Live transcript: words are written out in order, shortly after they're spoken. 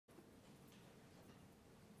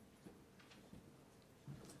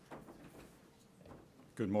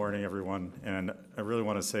Good morning, everyone. And I really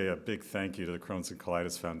want to say a big thank you to the Crohn's and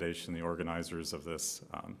Colitis Foundation, the organizers of this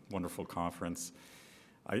wonderful conference.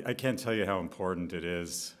 I can't tell you how important it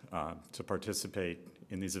is to participate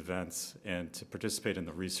in these events and to participate in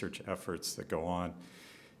the research efforts that go on.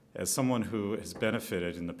 As someone who has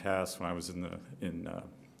benefited in the past when I was in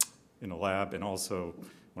a lab, and also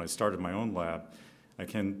when I started my own lab, I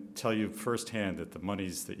can tell you firsthand that the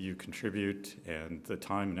monies that you contribute and the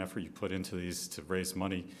time and effort you put into these to raise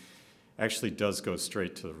money actually does go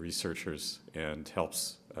straight to the researchers and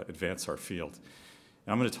helps advance our field.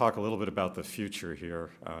 And I'm going to talk a little bit about the future here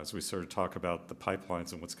as we sort of talk about the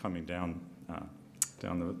pipelines and what's coming down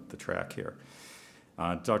the track here.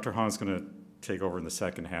 Dr. Hahn is going to take over in the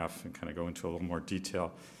second half and kind of go into a little more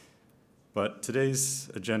detail. But today's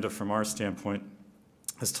agenda from our standpoint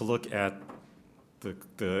is to look at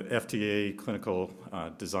the FDA clinical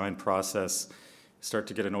design process, start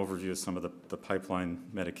to get an overview of some of the pipeline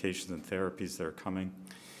medications and therapies that are coming.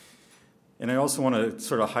 And I also want to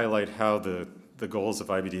sort of highlight how the goals of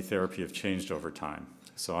IBD therapy have changed over time.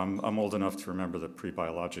 So I'm old enough to remember the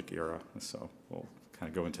pre-biologic era, so we'll kind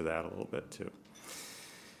of go into that a little bit too.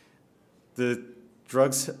 The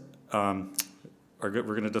drugs we're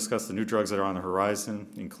going to discuss the new drugs that are on the horizon,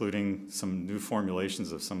 including some new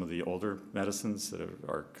formulations of some of the older medicines that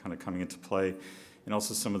are kind of coming into play, and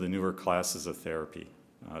also some of the newer classes of therapy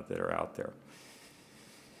that are out there.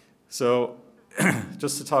 So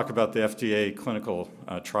just to talk about the FDA clinical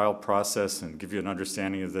trial process and give you an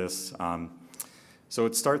understanding of this. So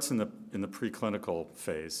it starts in the preclinical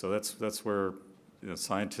phase. So that's where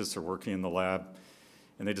scientists are working in the lab,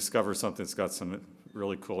 and they discover something that's got some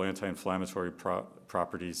really cool anti-inflammatory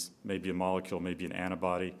properties, maybe a molecule, maybe an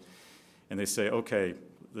antibody. And they say, okay,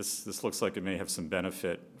 this looks like it may have some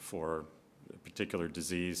benefit for a particular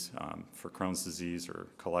disease, for Crohn's disease or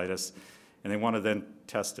colitis, and they want to then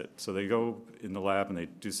test it. So they go in the lab and they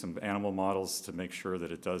do some animal models to make sure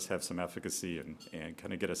that it does have some efficacy and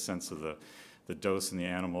kind of get a sense of the dose in the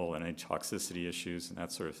animal and any toxicity issues and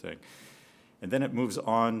that sort of thing. And then it moves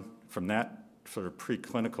on from that sort of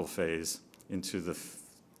preclinical phase into the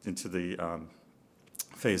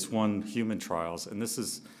phase 1 human trials, and this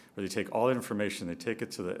is where they take all the information, they take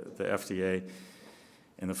it to the FDA,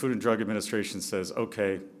 and the Food and Drug Administration says,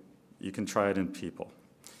 okay, you can try it in people.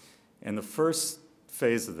 And the first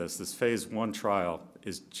phase of this phase 1 trial,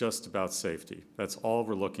 is just about safety. That's all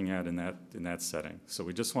we're looking at in that setting. So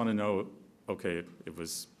we just want to know, okay,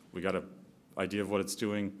 we got an idea of what it's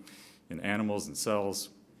doing in animals and cells.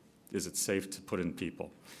 Is it safe to put in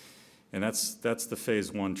people? And that's the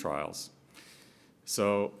phase 1 trials.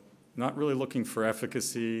 So not really looking for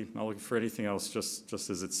efficacy, not looking for anything else, just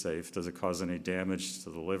is it safe? Does it cause any damage to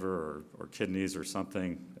the liver or kidneys or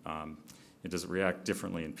something? And does it react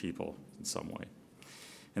differently in people in some way?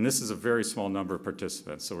 And this is a very small number of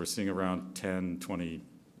participants. So we're seeing around 10, 20,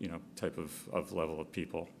 type of level of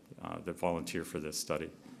people that volunteer for this study.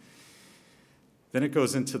 Then it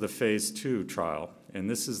goes into the phase 2 trial, and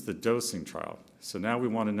this is the dosing trial. So now we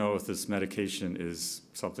want to know if this medication is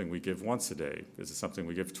something we give once a day. Is it something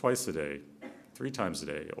we give twice a day, 3 times a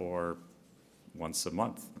day, or once a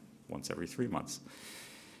month, once every 3 months?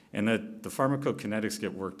 And the pharmacokinetics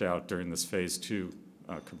get worked out during this phase 2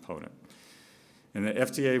 component. And the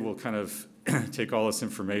FDA will kind of take all this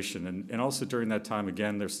information, and also during that time,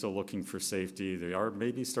 again, they're still looking for safety. They are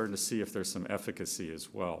maybe starting to see if there's some efficacy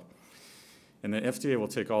as well. And the FDA will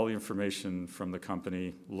take all the information from the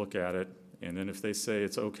company, look at it, and then if they say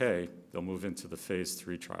it's okay, they'll move into the phase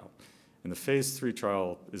 3 trial. And the phase 3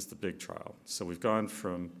 trial is the big trial. So we've gone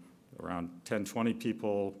from around 10, 20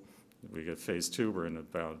 people. We get phase 2, we're in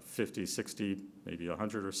about 50, 60, maybe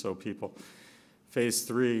 100 or so people. Phase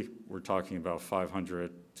 3, we're talking about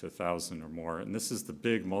 500 to 1,000 or more. And this is the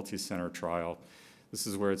big multi-center trial. This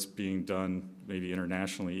is where it's being done, maybe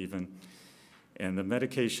internationally even. And the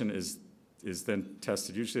medication is then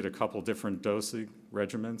tested usually at a couple different dosing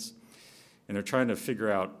regimens, and they're trying to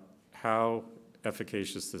figure out how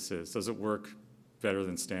efficacious this is. Does it work better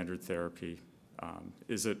than standard therapy?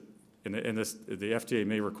 Is it, and the FDA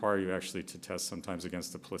may require you actually to test sometimes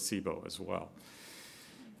against a placebo as well.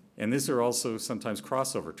 And these are also sometimes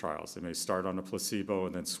crossover trials. They may start on a placebo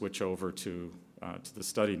and then switch over to the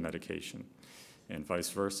study medication and vice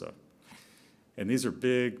versa. And these are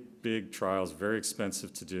big trials, very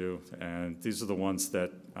expensive to do, and these are the ones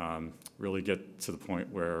that really get to the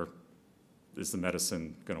point where is the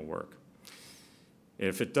medicine going to work?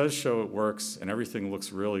 If it does show it works and everything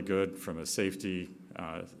looks really good from a safety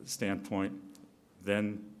standpoint,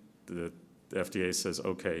 then the FDA says,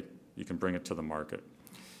 okay, you can bring it to the market.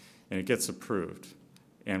 And it gets approved.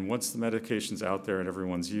 And once the medication's out there and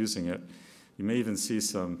everyone's using it, you may even see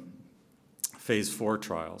some phase 4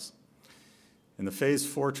 trials. And the phase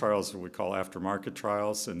 4 trials are what we call aftermarket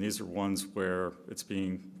trials, and these are ones where it's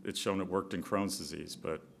shown it worked in Crohn's disease,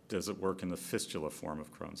 but does it work in the fistula form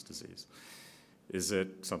of Crohn's disease? Is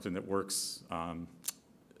it something that works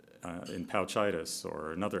in pouchitis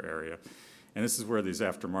or another area? And this is where these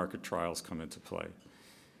aftermarket trials come into play.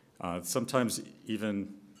 Sometimes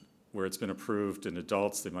even where it's been approved in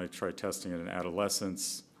adults, they might try testing it in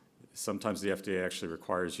adolescents. Sometimes the FDA actually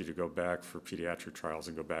requires you to go back for pediatric trials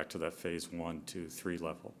and go back to that phase 1, 2, 3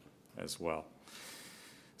 level as well.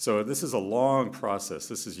 So this is a long process.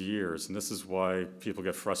 This is years, and this is why people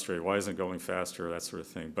get frustrated. Why isn't it going faster, that sort of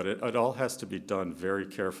thing. But it all has to be done very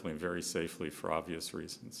carefully and very safely for obvious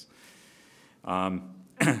reasons.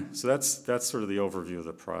 So that's sort of the overview of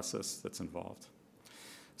the process that's involved.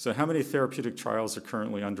 So how many therapeutic trials are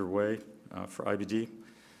currently underway for IBD?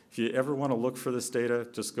 If you ever want to look for this data,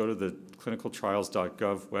 just go to the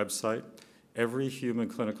clinicaltrials.gov website. Every human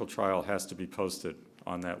clinical trial has to be posted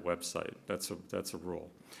on that website. That's a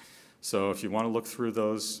rule. So if you want to look through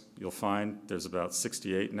those, you'll find there's about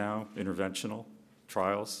 68 now interventional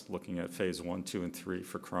trials looking at phase 1, 2, and 3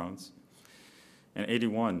 for Crohn's, and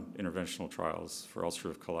 81 interventional trials for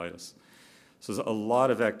ulcerative colitis. So there's a lot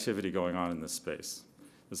of activity going on in this space.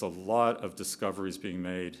 There's a lot of discoveries being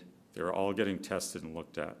made. They're all getting tested and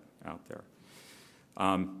looked at out there.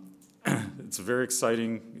 It's a very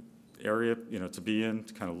exciting area, to be in,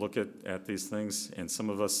 to kind of look at these things. And some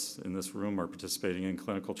of us in this room are participating in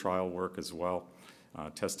clinical trial work as well,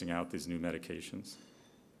 testing out these new medications.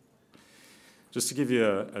 Just to give you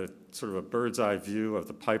a sort of a bird's eye view of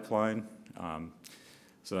the pipeline.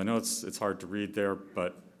 So I know it's hard to read there,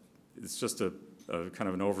 but it's just a kind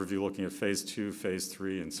of an overview looking at phase 2, phase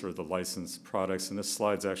 3, and sort of the licensed products. And this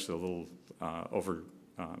slide's actually a little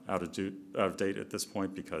out of date at this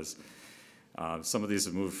point because some of these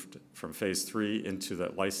have moved from phase 3 into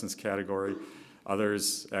that licensed category.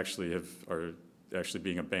 Others actually are actually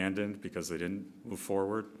being abandoned because they didn't move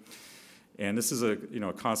forward. And this is a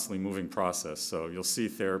constantly moving process. So you'll see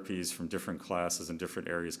therapies from different classes and different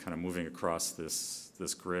areas kind of moving across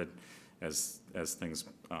this grid as things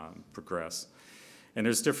progress. And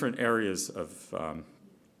there's different areas of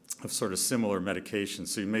sort of similar medications.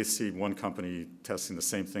 So you may see one company testing the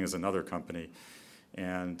same thing as another company.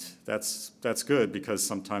 And that's good because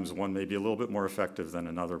sometimes one may be a little bit more effective than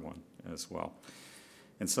another one as well.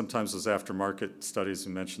 And sometimes those aftermarket studies,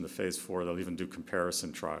 we mentioned the phase 4, they'll even do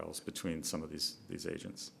comparison trials between some of these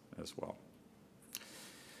agents as well.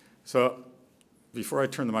 So before I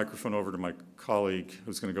turn the microphone over to my colleague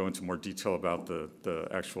who's going to go into more detail about the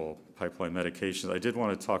actual pipeline medications, I did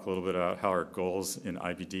want to talk a little bit about how our goals in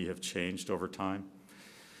IBD have changed over time.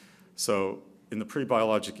 So in the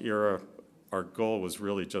pre-biologic era, our goal was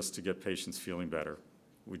really just to get patients feeling better.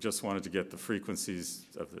 We just wanted to get the frequencies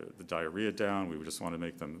of the diarrhea down. We just wanted to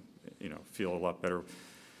make them feel a lot better.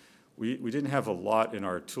 We didn't have a lot in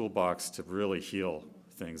our toolbox to really heal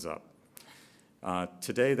things up.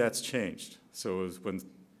 Today, that's changed. So it was when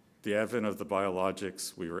the advent of the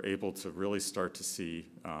biologics, we were able to really start to see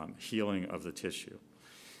healing of the tissue.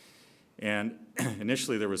 And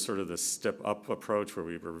initially, there was sort of this step-up approach where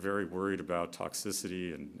we were very worried about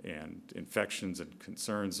toxicity and infections and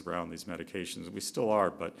concerns around these medications. We still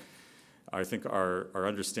are, but I think our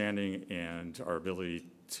understanding and our ability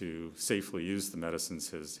to safely use the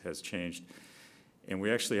medicines has changed. And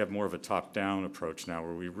we actually have more of a top-down approach now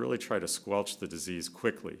where we really try to squelch the disease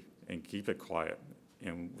quickly and keep it quiet.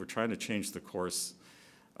 And we're trying to change the course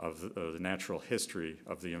of the natural history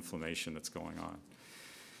of the inflammation that's going on.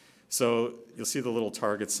 So you'll see the little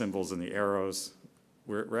target symbols and the arrows.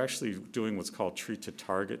 We're actually doing what's called treat to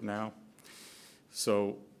target now.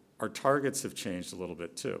 So our targets have changed a little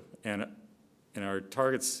bit too. And our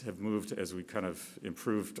targets have moved as we kind of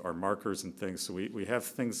improved our markers and things. So we have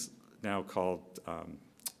things now called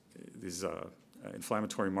these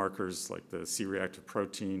inflammatory markers like the C-reactive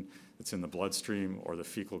protein that's in the bloodstream or the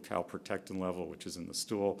fecal calprotectin level, which is in the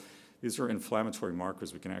stool. These are inflammatory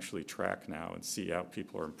markers we can actually track now and see how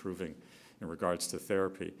people are improving in regards to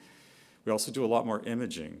therapy. We also do a lot more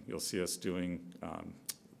imaging. You'll see us doing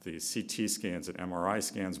the CT scans and MRI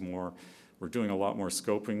scans more. We're doing a lot more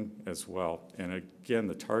scoping as well. And again,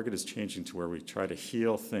 the target is changing to where we try to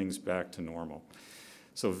heal things back to normal.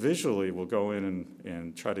 So visually, we'll go in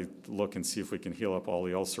and try to look and see if we can heal up all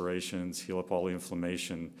the ulcerations, heal up all the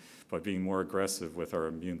inflammation by being more aggressive with our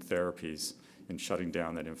immune therapies and shutting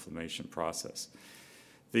down that inflammation process.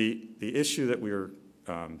 The issue that we're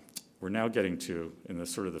now getting to in the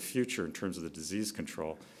sort of the future in terms of the disease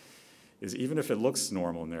control is even if it looks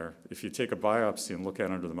normal in there, if you take a biopsy and look at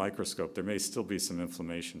it under the microscope, there may still be some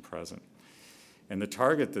inflammation present. And the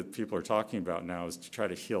target that people are talking about now is to try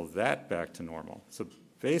to heal that back to normal. So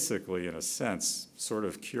basically, in a sense, sort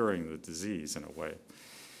of curing the disease in a way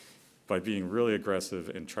by being really aggressive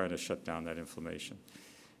and trying to shut down that inflammation.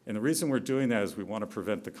 And the reason we're doing that is we want to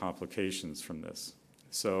prevent the complications from this.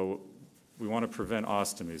 So we want to prevent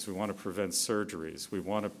ostomies, we want to prevent surgeries, we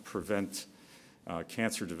want to prevent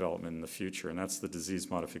cancer development in the future, and that's the disease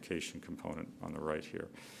modification component on the right here.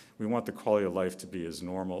 We want the quality of life to be as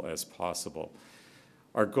normal as possible.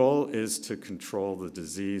 Our goal is to control the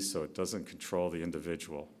disease so it doesn't control the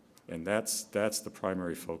individual, and that's the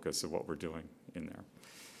primary focus of what we're doing in there.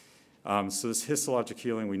 So this histologic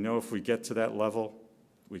healing, we know if we get to that level,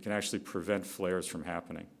 we can actually prevent flares from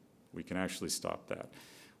happening. We can actually stop that.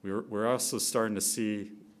 We're also starting to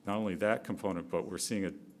see not only that component, but we're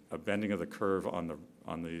seeing a bending of the curve on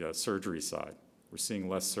the surgery side. We're seeing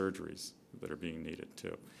less surgeries that are being needed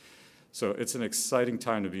too. So it's an exciting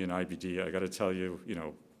time to be in IBD. I got to tell you,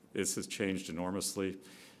 this has changed enormously.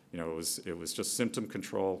 It was just symptom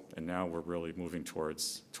control, and now we're really moving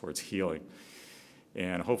towards healing.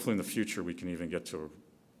 And hopefully in the future we can even get to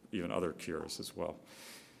even other cures as well.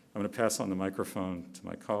 I'm going to pass on the microphone to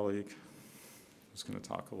my colleague, who's going to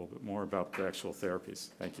talk a little bit more about the actual therapies.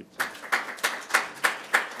 Thank you.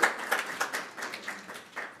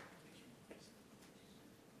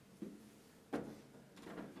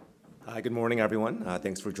 Hi, good morning, everyone.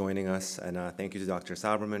 Thanks for joining us, and thank you to Dr.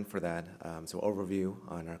 Saubermann for that overview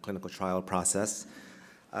on our clinical trial process.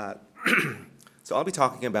 So I'll be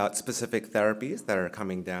talking about specific therapies that are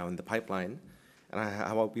coming down the pipeline, and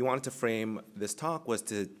how we wanted to frame this talk was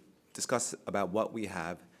to discuss about what we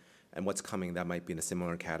have and what's coming that might be in a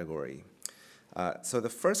similar category. So the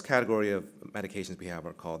first category of medications we have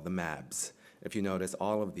are called the MABs. If you notice,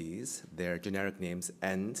 all of these, their generic names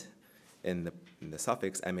end in the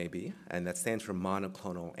suffix MAB, and that stands for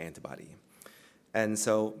monoclonal antibody. And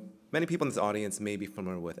so many people in this audience may be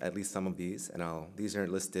familiar with at least some of these, and these are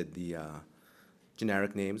listed the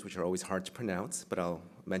generic names, which are always hard to pronounce, but I'll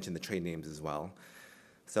mention the trade names as well.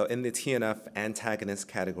 So in the TNF antagonist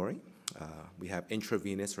category, we have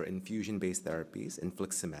intravenous or infusion-based therapies,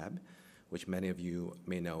 infliximab, which many of you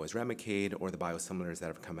may know as Remicade, or the biosimilars that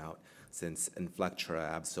have come out since Inflectra,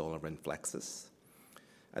 Absol, or Renflexis.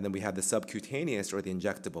 And then we have the subcutaneous or the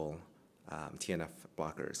injectable TNF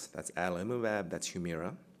blockers. That's adalimumab, that's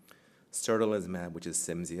Humira, certolizumab, which is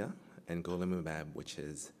Cimzia, and golimumab, which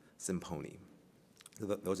is Simponi. So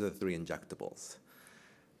those are the three injectables.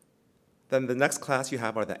 Then the next class you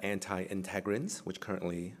have are the anti-integrins, which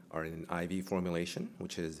currently are in an IV formulation,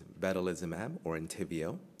 which is vedolizumab or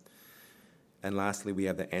Entyvio. And lastly, we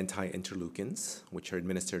have the anti-interleukins, which are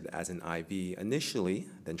administered as an IV initially,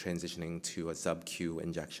 then transitioning to a sub-Q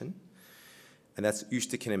injection. And that's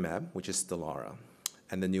ustekinumab, which is Stelara.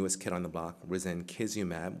 And the newest kid on the block,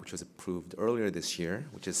 risankizumab, which was approved earlier this year,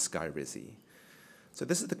 which is Skyrizi. So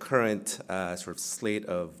this is the current sort of slate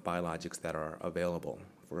of biologics that are available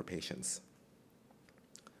for patients.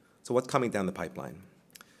 So what's coming down the pipeline?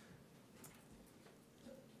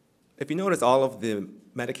 If you notice, all of the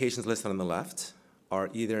medications listed on the left are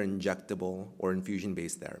either injectable or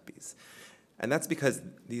infusion-based therapies. And that's because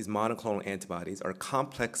these monoclonal antibodies are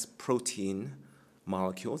complex protein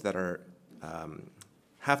molecules that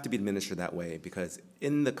have to be administered that way because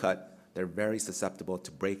in the gut, they're very susceptible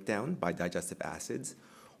to breakdown by digestive acids,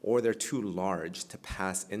 or they're too large to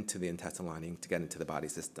pass into the intestinal lining to get into the body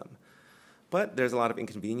system. But there's a lot of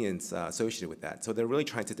inconvenience associated with that. So they're really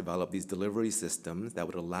trying to develop these delivery systems that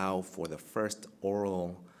would allow for the first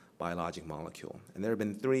oral biologic molecule. And there have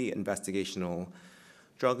been 3 investigational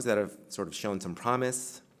drugs that have sort of shown some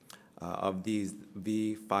promise. Of these,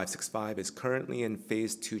 V565 is currently in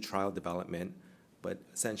phase 2 trial development, but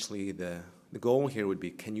essentially the goal here would be,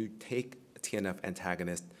 can you take a TNF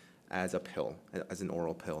antagonist as a pill, as an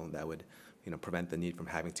oral pill that would prevent the need from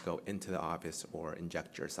having to go into the office or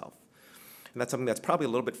inject yourself? And that's something that's probably a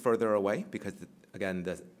little bit further away because, again,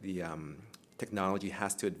 the technology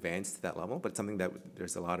has to advance to that level, but it's something that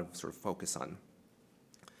there's a lot of sort of focus on.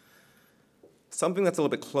 Something that's a little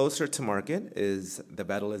bit closer to market is the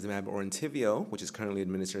vedolizumab or Entyvio, which is currently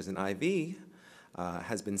administered as an IV,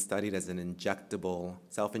 has been studied as an injectable,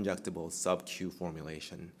 self-injectable sub-Q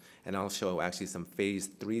formulation. And I'll show actually some phase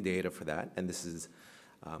 3 data for that, and this is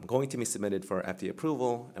going to be submitted for FDA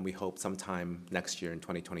approval, and we hope sometime next year in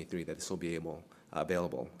 2023 that this will be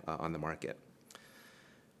available on the market.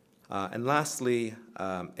 And lastly,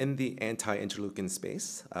 in the anti-interleukin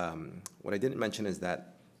space, what I didn't mention is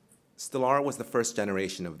that Stelara was the first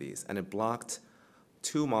generation of these, and it blocked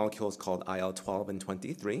two molecules called IL-12 and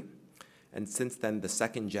 23. And since then, the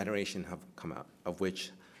second generation have come out, of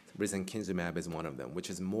which risankizumab is one of them, which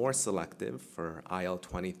is more selective for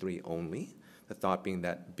IL-23 only. The thought being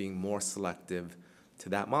that being more selective to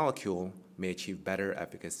that molecule may achieve better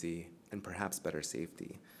efficacy and perhaps better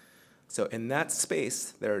safety. So in that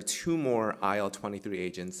space, there are two more IL-23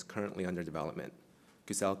 agents currently under development,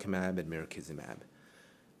 guselkumab and mirikizumab.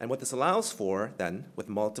 And what this allows for, then, with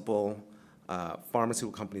multiple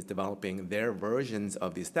pharmaceutical companies developing their versions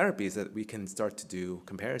of these therapies, that we can start to do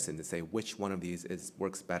comparison to say which one of these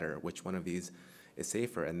works better, which one of these is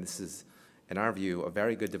safer. And this is, in our view, a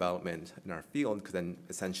very good development in our field, because then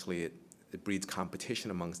essentially it breeds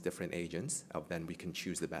competition amongst different agents, of then we can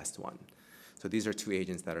choose the best one. So these are two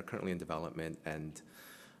agents that are currently in development, and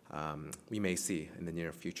we may see in the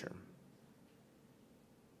near future.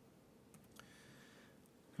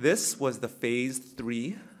 This was the phase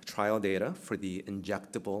 3 trial data for the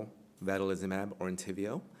injectable vedolizumab or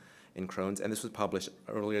Entyvio in Crohn's, and this was published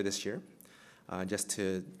earlier this year. Just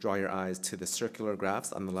to draw your eyes to the circular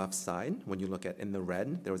graphs on the left side, when you look at in the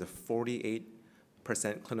red, there was a 48%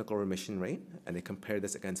 clinical remission rate, and they compared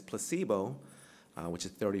this against placebo, which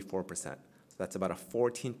is 34%. So that's about a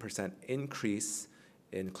 14% increase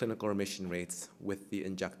in clinical remission rates with the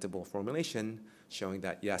injectable formulation, showing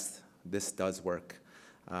that yes, this does work.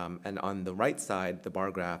 And on the right side, the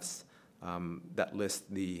bar graphs that list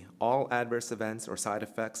all adverse events or side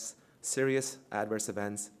effects, serious adverse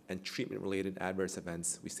events, and treatment-related adverse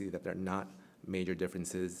events, we see that there are not major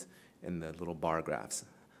differences in the little bar graphs,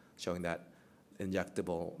 showing that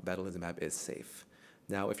injectable vedolizumab is safe.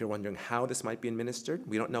 Now, if you're wondering how this might be administered,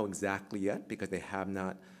 we don't know exactly yet because they have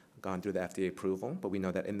not gone through the FDA approval, but we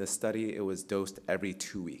know that in the study, it was dosed every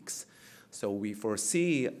 2 weeks. So we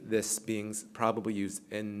foresee this being probably used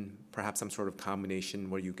in perhaps some sort of combination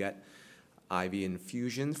where you get IV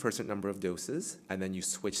infusion for a certain number of doses, and then you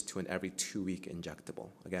switch to an every 2-week injectable.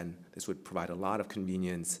 Again, this would provide a lot of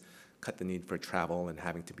convenience, cut the need for travel and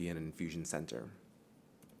having to be in an infusion center.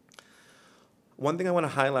 One thing I want to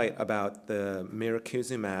highlight about the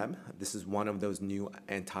mirikizumab, this is one of those new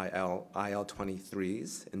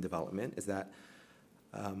anti-IL-23s in development, is that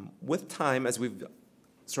with time, as we've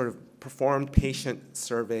sort of performed patient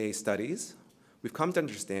survey studies, we've come to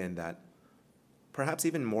understand that perhaps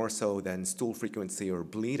even more so than stool frequency or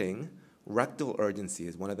bleeding, rectal urgency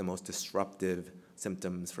is one of the most disruptive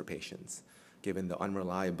symptoms for patients, given the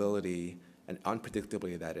unreliability and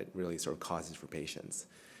unpredictability that it really sort of causes for patients.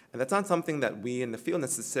 And that's not something that we in the field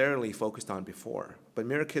necessarily focused on before. But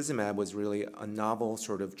mirikizumab was really a novel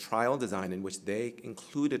sort of trial design in which they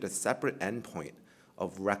included a separate endpoint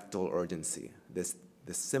of rectal urgency, this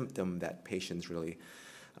symptom that patients really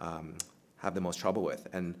have the most trouble with.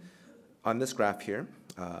 And on this graph here,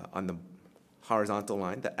 on the horizontal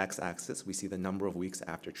line, the x-axis, we see the number of weeks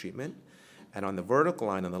after treatment. And on the vertical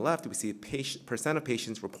line on the left, we see percent of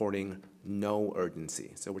patients reporting no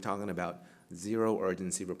urgency. So we're talking about 0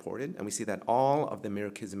 urgency reported. And we see that all of the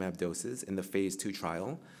mirikizumab doses in the phase 2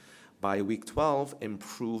 trial by week 12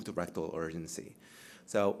 improved rectal urgency.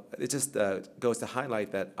 So it just goes to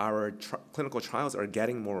highlight that our clinical trials are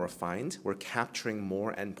getting more refined. We're capturing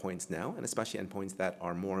more endpoints now, and especially endpoints that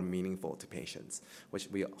are more meaningful to patients, which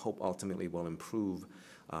we hope ultimately will improve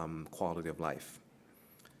quality of life.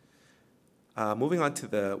 Moving on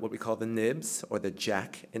to what we call the NIBs, or the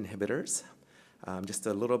JAK inhibitors. Just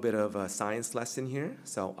a little bit of a science lesson here.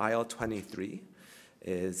 So IL-23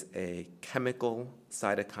 is a chemical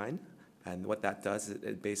cytokine, and what that does is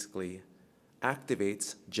it basically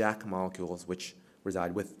activates JAK molecules which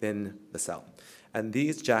reside within the cell. And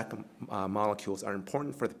these JAK molecules are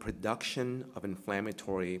important for the production of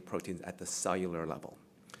inflammatory proteins at the cellular level.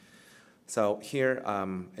 So here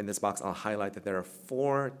in this box, I'll highlight that there are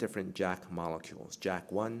 4 different JAK molecules,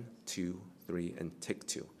 JAK1, 2, 3, and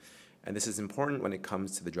TYK2. And this is important when it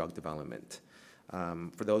comes to the drug development.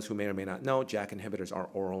 For those who may or may not know, JAK inhibitors are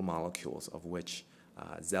oral molecules, of which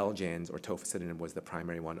Xeljanz or tofacitinib was the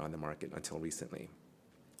primary one on the market until recently.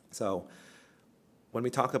 So when we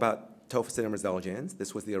talk about tofacitinib or Xeljanz,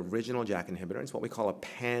 this was the original JAK inhibitor. It's what we call a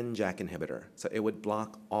pan-JAK inhibitor. So it would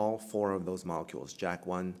block all 4 of those molecules,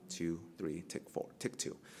 JAK1, 2, 3,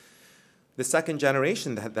 TYK2. The second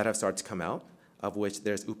generation that have started to come out, of which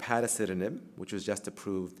there's upadacitinib, which was just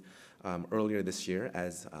approved earlier this year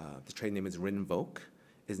as the trade name is Rinvoq,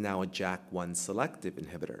 is now a JAK1 selective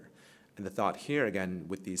inhibitor. And the thought here, again,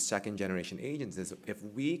 with these second-generation agents is if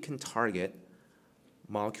we can target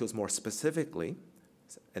molecules more specifically,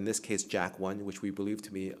 in this case JAK1, which we believe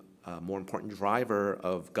to be a more important driver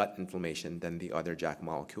of gut inflammation than the other JAK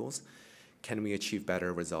molecules, can we achieve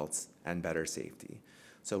better results and better safety?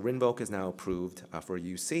 So Rinvoq is now approved for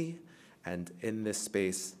UC, and in this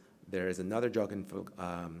space, there is another drug,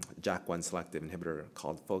 JAK1 selective inhibitor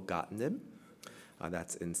called filgotinib,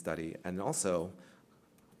 that's in study. And also,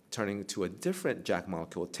 turning to a different JAK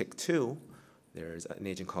molecule, TYK2, there's an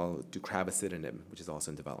agent called deucravacitinib, which is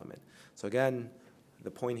also in development. So again,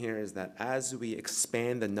 the point here is that as we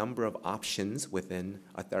expand the number of options within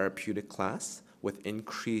a therapeutic class with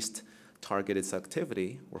increased targeted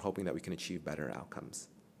selectivity, we're hoping that we can achieve better outcomes.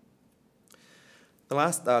 The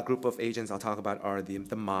last group of agents I'll talk about are the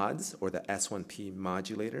MODs, or the S1P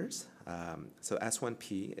modulators. So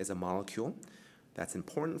S1P is a molecule that's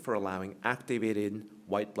important for allowing activated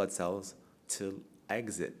white blood cells to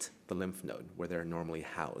exit the lymph node where they're normally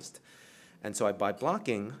housed. And so by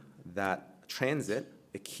blocking that transit,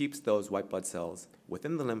 it keeps those white blood cells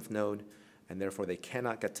within the lymph node, and therefore they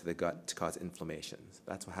cannot get to the gut to cause inflammations.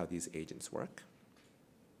 That's how these agents work.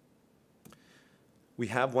 We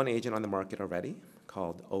have one agent on the market already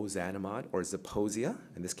called ozanimod, or Zeposia,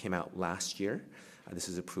 and this came out last year. This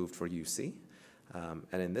is approved for UC.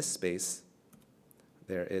 And in this space,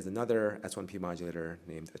 there is another S1P modulator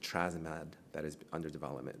named etrasimod that is under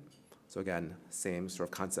development. So again, same sort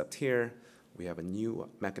of concept here. We have a new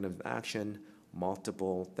mechanism of action,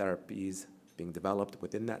 multiple therapies being developed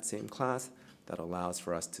within that same class that allows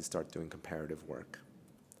for us to start doing comparative work.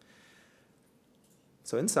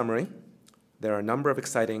 So in summary, there are a number of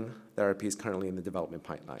exciting therapies currently in the development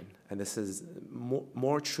pipeline, and this is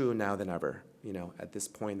more true now than ever. You know, at this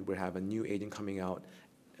point, we have a new agent coming out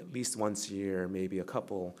at least once a year, maybe a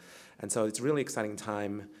couple, and so it's a really exciting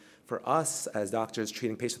time for us as doctors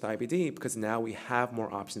treating patients with IBD, because now we have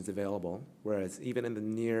more options available, whereas even in the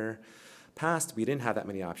near past, we didn't have that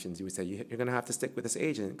many options. You would say, you're going to have to stick with this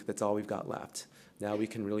agent because that's all we've got left. Now we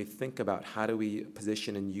can really think about how do we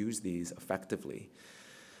position and use these effectively.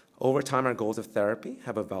 Over time, our goals of therapy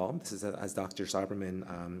have evolved. This is, as Dr. Saubermann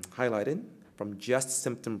highlighted, from just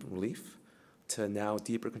symptom relief to now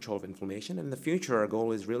deeper control of inflammation. And in the future, our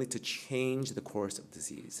goal is really to change the course of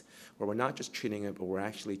disease, where we're not just treating it, but we're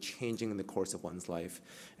actually changing the course of one's life,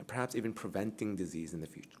 and perhaps even preventing disease in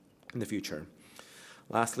the future.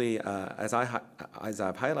 Lastly, as I've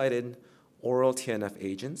highlighted, oral TNF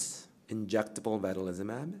agents, injectable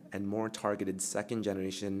vedolizumab, and more targeted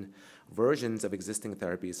second-generation versions of existing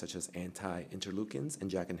therapies such as anti-interleukins and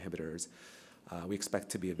JAK inhibitors, we expect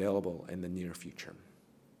to be available in the near future.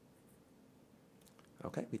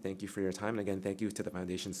 Okay, we thank you for your time, and again, thank you to the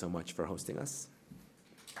Foundation so much for hosting us.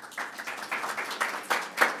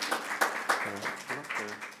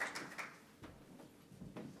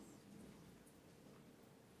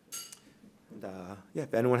 And, yeah,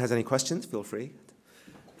 if anyone has any questions, feel free.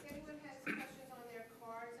 If anyone has questions on their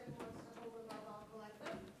cards and wants to hold them up, I'll collect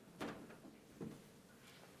them.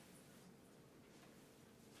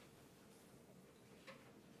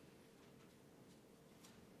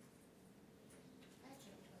 I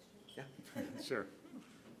actually have a question. Yeah. Sure.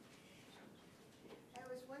 I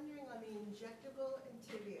was wondering on the injectable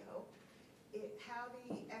Entyvio, how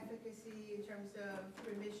the efficacy in terms of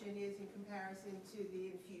remission is in comparison to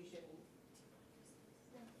the infusion.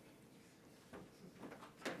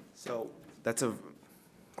 So that's a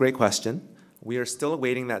great question. We are still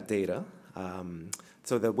awaiting that data.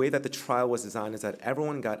 So the way that the trial was designed is that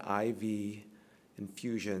everyone got IV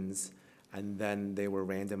infusions, and then they were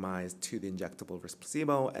randomized to the injectable versus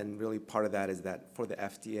placebo. And really part of that is that for the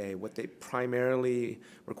FDA, what they primarily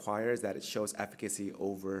require is that it shows efficacy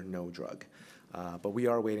over no drug. But we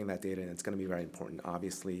are awaiting that data, and it's going to be very important,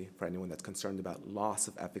 obviously, for anyone that's concerned about loss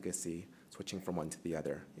of efficacy, switching from one to the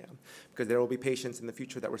other. Yeah. Because there will be patients in the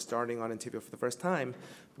future that were starting on Entyvio for the first time.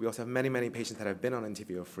 We also have many, many patients that have been on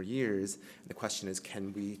Entyvio for years. And the question is,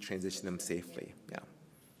 can we transition them safely? Yeah.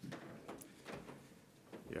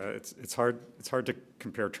 Yeah, it's hard to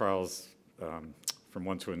compare trials from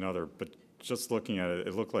one to another, but just looking at it,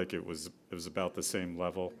 it looked like it was about the same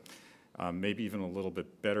level, maybe even a little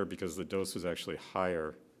bit better because the dose was actually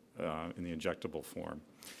higher in the injectable form.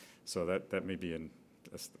 So that may be a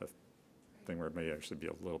thing where it may actually be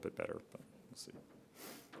a little bit better, but we'll see.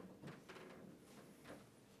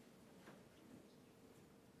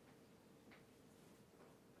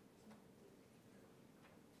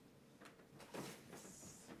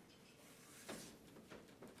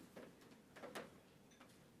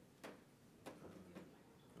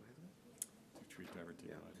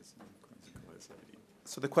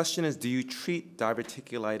 So the question is, do you treat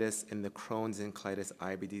diverticulitis in the Crohn's and colitis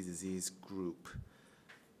IBD disease group?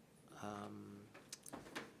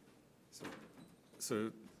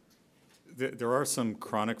 So there are some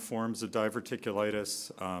chronic forms of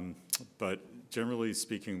diverticulitis, but generally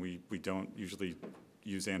speaking, we don't usually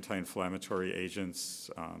use anti-inflammatory agents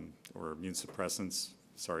or immune suppressants,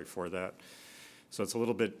 sorry for that. So it's a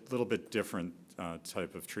little bit different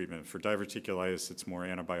type of treatment. For diverticulitis, it's more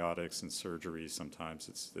antibiotics and surgery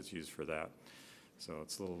sometimes that's used for that. So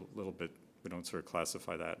it's a little bit, we don't sort of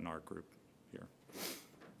classify that in our group here.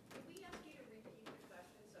 Could we ask you to repeat the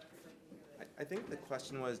question so everybody can hear it? I think the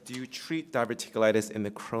question was, do you treat diverticulitis in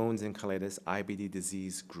the Crohn's and colitis IBD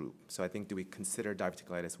disease group? So I think, do we consider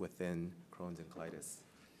diverticulitis within Crohn's and colitis?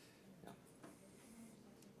 Yeah.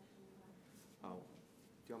 Oh,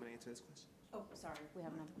 do you want me to answer this question? Oh, sorry, we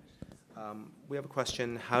have another question. We have a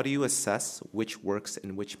question, how do you assess which works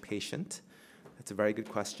in which patient? That's a very good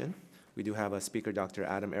question. We do have a speaker, Dr.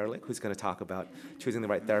 Adam Ehrlich, who's going to talk about choosing the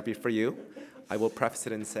right therapy for you. I will preface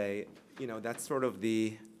it and say, you know, that's sort of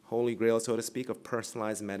the holy grail, so to speak, of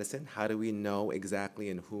personalized medicine. How do we know exactly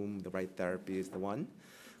in whom the right therapy is the one?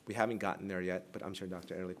 We haven't gotten there yet, but I'm sure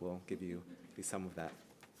Dr. Ehrlich will give you at least some of that.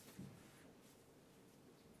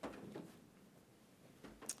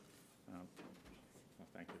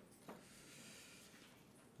 Thank you.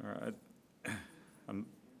 All right. I'm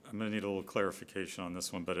going to need a little clarification on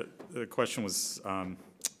this one, but the question was,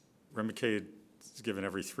 Remicade is given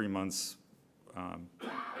every 3 months. I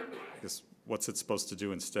guess, what's it supposed to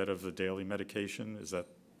do instead of the daily medication? Is that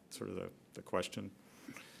sort of the question?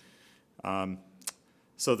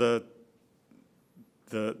 So the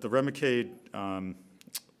Remicade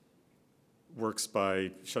works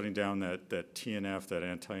by shutting down that TNF, that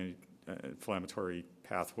anti-inflammatory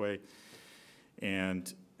pathway,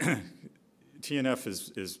 and TNF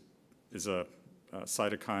is a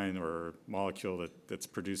cytokine or molecule that's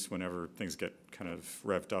produced whenever things get kind of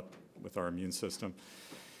revved up with our immune system.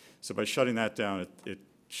 So by shutting that down, it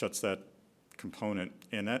shuts that component.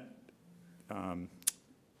 And that,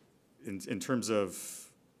 in terms of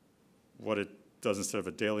what it does instead of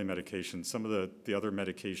a daily medication, some of the other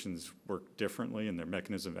medications work differently and their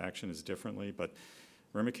mechanism of action is differently, but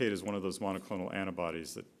Remicade is one of those monoclonal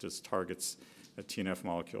antibodies that just targets a TNF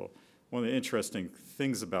molecule. One of the interesting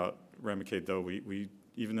things about Remicade, though, we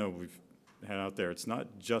even though we've had out there, it's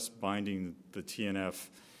not just binding the TNF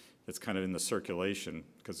that's kind of in the circulation,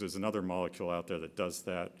 because there's another molecule out there that does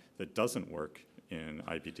that doesn't work in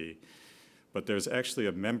IBD. But there's actually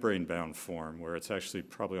a membrane-bound form where it's actually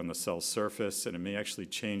probably on the cell surface, and it may actually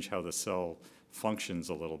change how the cell functions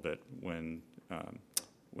a little bit when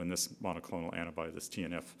this monoclonal antibody, this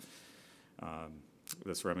TNF,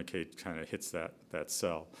 this Remicade kind of hits that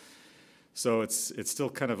cell. So it's still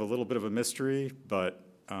kind of a little bit of a mystery, but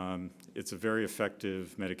it's a very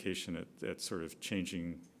effective medication at sort of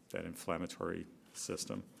changing that inflammatory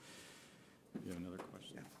system. You have another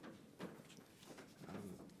question?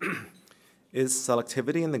 Yeah. Is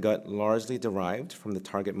selectivity in the gut largely derived from the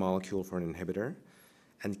target molecule for an inhibitor?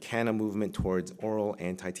 And can a movement towards oral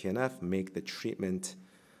anti-TNF make the treatment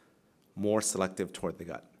more selective toward the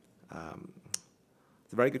gut?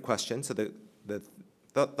 It's a very good question. So the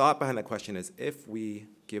thought behind that question is, if we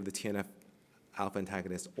give the TNF alpha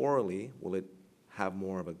antagonist orally, will it have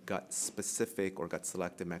more of a gut-specific or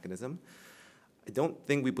gut-selective mechanism? I don't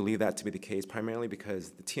think we believe that to be the case, primarily because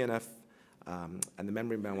the TNF and the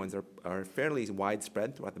membrane-bound ones are fairly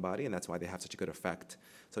widespread throughout the body, and that's why they have such a good effect.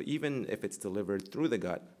 So even if it's delivered through the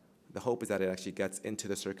gut, the hope is that it actually gets into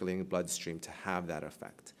the circulating bloodstream to have that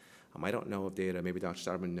effect. I don't know of data, maybe Dr.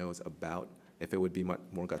 Saubermann knows about if it would be much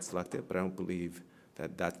more gut-selective, but I don't believe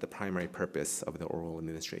that that's the primary purpose of the oral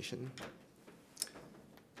administration.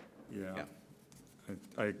 Yeah.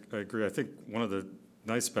 I agree. I think one of the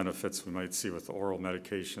nice benefits we might see with oral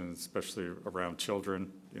medication, especially around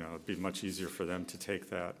children, it'd be much easier for them to take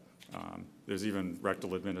that. There's even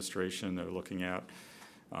rectal administration they're looking at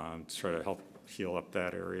to try to help heal up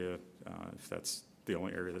that area if that's the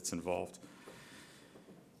only area that's involved.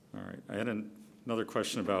 All right. I had another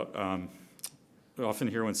question about, we often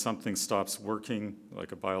hear when something stops working,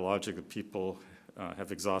 like a biologic, that people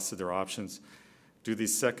have exhausted their options. Do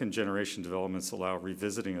these second-generation developments allow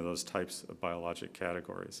revisiting of those types of biologic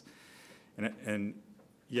categories? And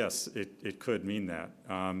yes, it could mean that.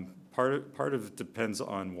 Part of it depends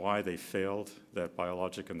on why they failed that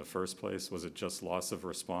biologic in the first place. Was it just loss of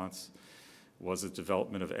response? Was it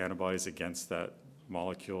development of antibodies against that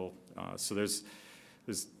molecule? So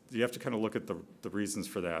you have to kind of look at the reasons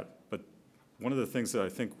for that. But one of the things that I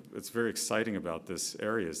think it's very exciting about this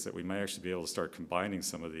area is that we might actually be able to start combining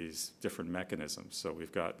some of these different mechanisms. So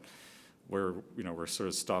we've got where we're sort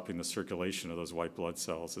of stopping the circulation of those white blood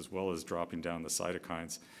cells as well as dropping down the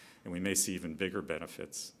cytokines, and we may see even bigger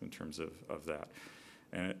benefits in terms of that.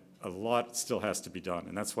 And a lot still has to be done,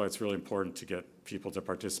 and that's why it's really important to get people to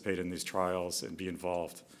participate in these trials and be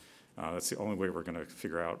involved. That's the only way we're going to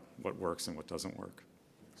figure out what works and what doesn't work.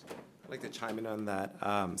 I'd like to chime in on that.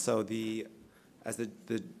 As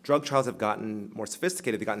the drug trials have gotten more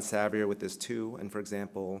sophisticated, they've gotten savvier with this too. And for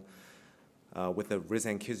example, with the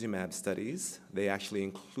risankizumab studies, they actually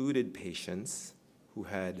included patients who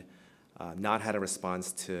had not had a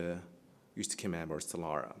response to ustekinumab or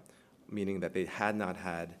Stelara, meaning that they had not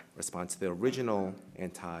had response to the original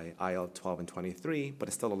anti-IL-12 and 23, but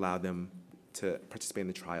it still allowed them to participate in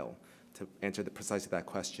the trial. To answer precisely that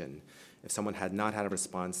question, if someone had not had a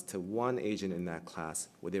response to one agent in that class,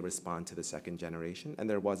 would they respond to the second generation? And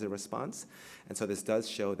there was a response. And so this does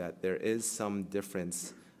show that there is some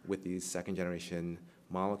difference with these second generation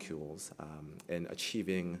molecules in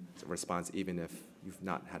achieving a response even if you've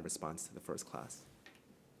not had a response to the first class.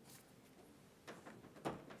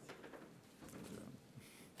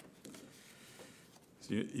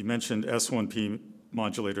 So you mentioned S1P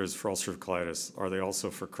modulators for ulcerative colitis. Are they also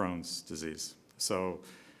for Crohn's disease? So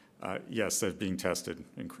yes, they're being tested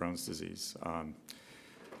in Crohn's disease.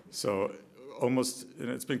 So almost, and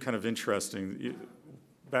it's been kind of interesting.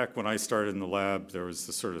 Back when I started in the lab, there was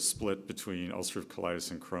this sort of split between ulcerative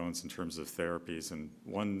colitis and Crohn's in terms of therapies, and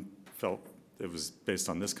one felt it was based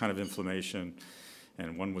on this kind of inflammation,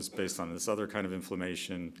 and one was based on this other kind of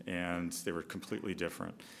inflammation, and they were completely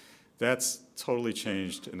different. That's totally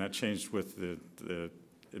changed, and that changed with the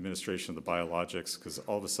administration of the biologics, because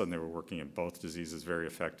all of a sudden they were working in both diseases very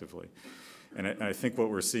effectively. And I think what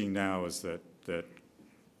we're seeing now is that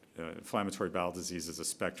inflammatory bowel disease is a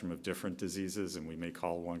spectrum of different diseases, and we may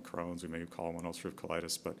call one Crohn's, we may call one ulcerative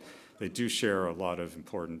colitis, but they do share a lot of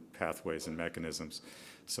important pathways and mechanisms.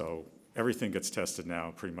 So everything gets tested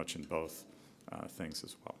now pretty much in both things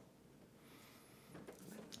as well.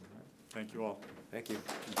 Thank you all. Thank you.